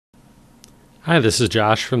Hi, this is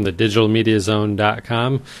Josh from the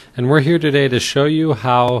digitalmediazone.com, and we're here today to show you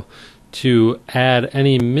how to add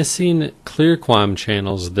any missing ClearQAM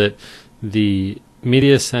channels that the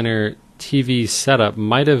Media Center TV setup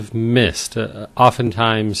might have missed.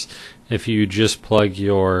 Oftentimes, if you just plug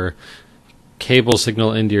your cable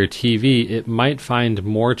signal into your TV, it might find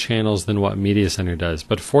more channels than what Media Center does,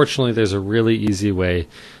 but fortunately there's a really easy way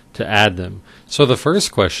to add them. So the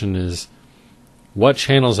first question is, what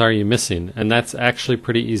channels are you missing? And that's actually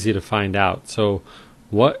pretty easy to find out. So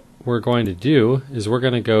what we're going to do is we're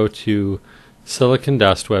going to go to Silicon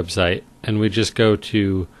Dust website, and we just go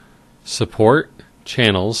to Support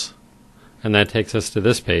Channels, and that takes us to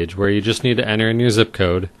this page where you just need to enter in your zip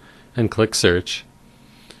code and click Search.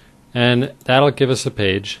 And that'll give us a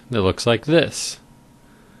page that looks like this.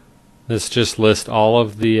 This just lists all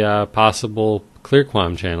of the possible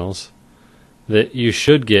ClearQAM channels that you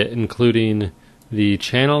should get, including the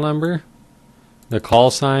channel number, the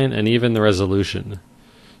call sign, and even the resolution.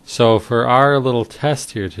 So for our little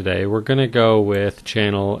test here today, we're going to go with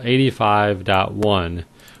channel 85.1,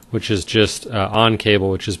 which is just on cable,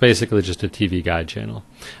 which is basically just a TV guide channel.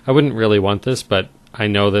 I wouldn't really want this, but I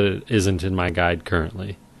know that it isn't in my guide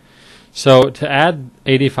currently. So to add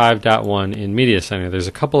 85.1 in Media Center, there's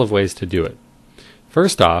a couple of ways to do it.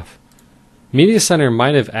 First off, Media Center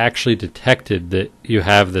might have actually detected that you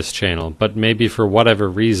have this channel, but maybe for whatever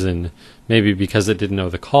reason, maybe because it didn't know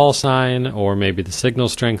the call sign, or maybe the signal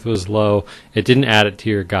strength was low, it didn't add it to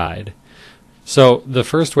your guide. So the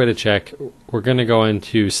first way to check, we're going to go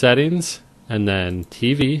into Settings, and then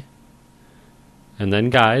TV, and then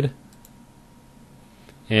Guide,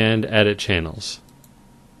 and Edit Channels.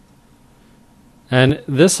 And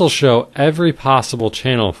this will show every possible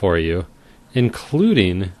channel for you,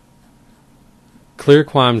 including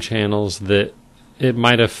ClearQAM channels that it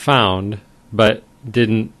might have found but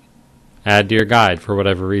didn't add to your guide for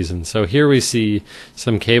whatever reason. So here we see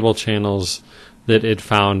some cable channels that it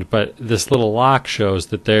found, but this little lock shows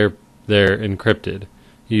that they're encrypted.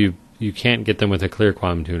 You can't get them with a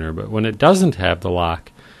ClearQAM tuner, but when it doesn't have the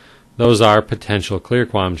lock, those are potential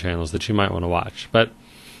ClearQAM channels that you might want to watch. But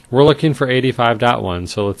we're looking for 85.1,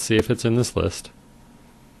 so let's see if it's in this list.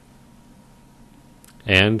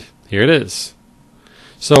 And here it is.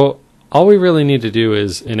 So all we really need to do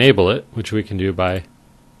is enable it, which we can do by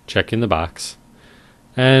checking the box.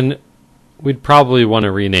 And we'd probably want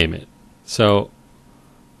to rename it. So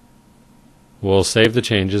we'll save the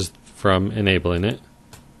changes from enabling it.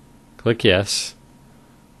 Click Yes.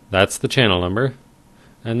 That's the channel number.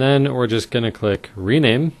 And then we're just going to click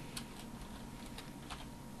Rename.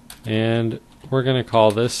 And we're going to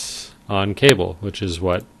call this On Cable, which is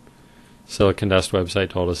what Silicon Dust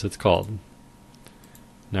website told us it's called.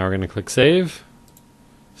 Now we're going to click Save,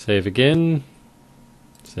 Save again,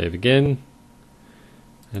 Save again,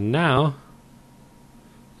 and now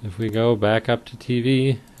if we go back up to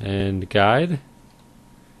TV and Guide,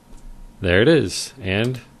 there it is,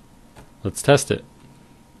 and let's test it.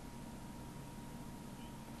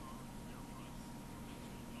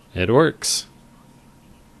 It works.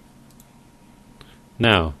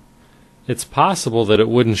 Now, it's possible that it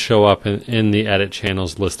wouldn't show up in the edit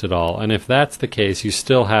channels list at all, and if that's the case, you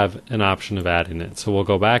still have an option of adding it. So we'll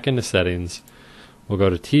go back into Settings, we'll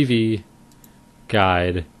go to TV,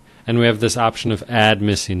 Guide, and we have this option of Add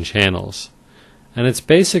Missing Channels. And it's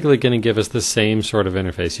basically going to give us the same sort of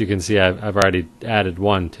interface. You can see I've already added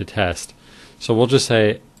one to test. So we'll just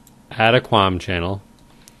say Add a QAM channel,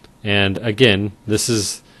 and again, this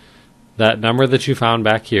is that number that you found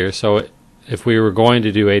back here. So if we were going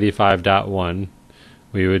to do 85.1,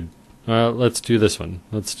 we would, let's do this one.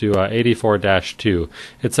 Let's do 84-2.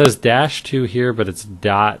 It says -2 here, but it's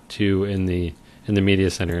 .2 in the Media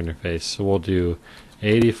Center interface. So we'll do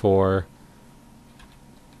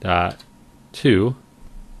 84.2.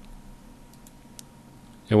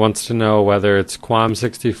 It wants to know whether it's QAM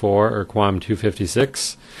 64 or QAM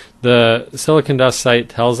 256. The Silicon Dust site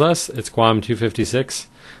tells us it's QAM 256.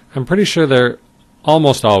 I'm pretty sure they're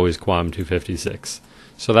almost always QAM 256,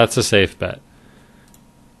 so that's a safe bet.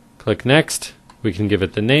 Click Next. We can give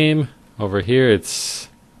it the name. Over here it's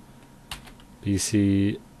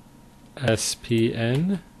BCSPN.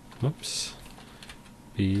 Whoops.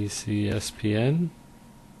 BCSPN.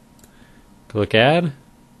 Click Add.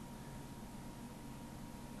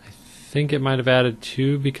 I think it might have added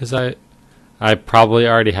 2 because I probably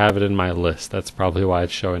already have it in my list. That's probably why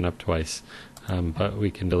it's showing up twice. But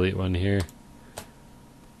we can delete one here.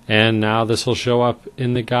 And now this will show up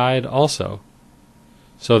in the guide also.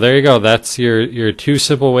 So there you go. That's your two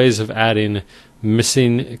simple ways of adding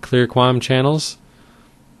missing ClearQAM channels.